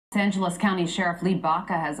Los Angeles County Sheriff Lee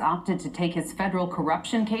Baca has opted to take his federal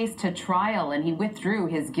corruption case to trial, and he withdrew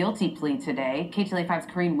his guilty plea today. KTLA 5's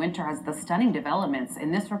Corrine Winter has the stunning developments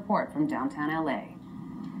in this report from downtown LA.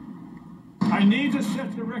 I need to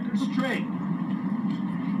set the record straight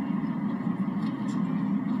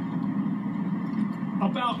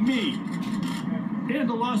about me and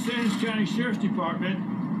the Los Angeles County Sheriff's Department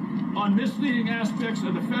on misleading aspects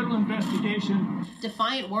of the federal investigation.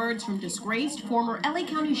 Defiant words from disgraced former LA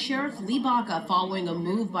County Sheriff Lee Baca following a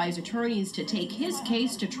move by his attorneys to take his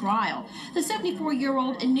case to trial. The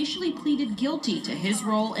 74-year-old initially pleaded guilty to his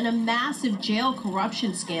role in a massive jail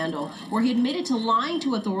corruption scandal where he admitted to lying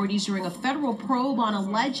to authorities during a federal probe on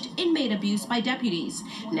alleged inmate abuse by deputies.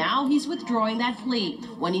 Now he's withdrawing that plea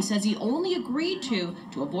when he says he only agreed to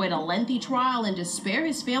avoid a lengthy trial and to spare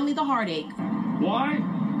his family the heartache. Why?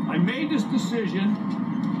 I made this decision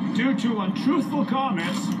due to untruthful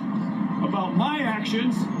comments about my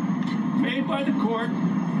actions made by the court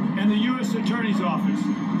and the U.S. Attorney's Office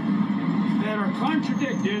that are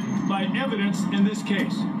contradicted by evidence in this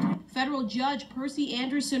case. Federal Judge Percy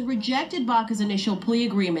Anderson rejected Baca's initial plea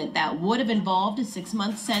agreement that would have involved a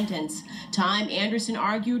 6-month sentence. Time, Anderson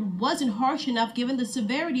argued, wasn't harsh enough given the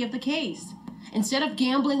severity of the case. Instead of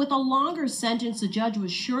gambling with a longer sentence, the judge was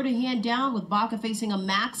sure to hand down, with Baca facing a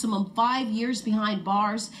maximum 5 years behind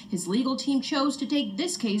bars. His legal team chose to take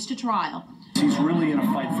this case to trial. He's really in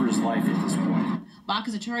a fight for his life at this point.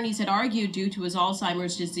 Baca's attorneys had argued due to his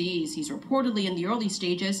Alzheimer's disease, he's reportedly in the early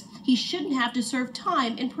stages, he shouldn't have to serve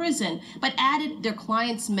time in prison, but added their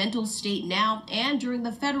client's mental state now and during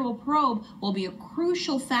the federal probe will be a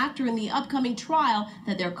crucial factor in the upcoming trial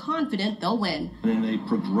that they're confident they'll win. In a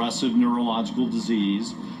progressive neurological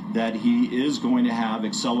disease, that he is going to have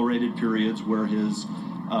accelerated periods where his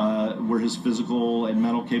physical and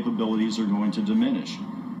mental capabilities are going to diminish.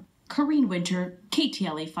 Corrine Winter,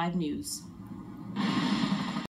 KTLA 5 News.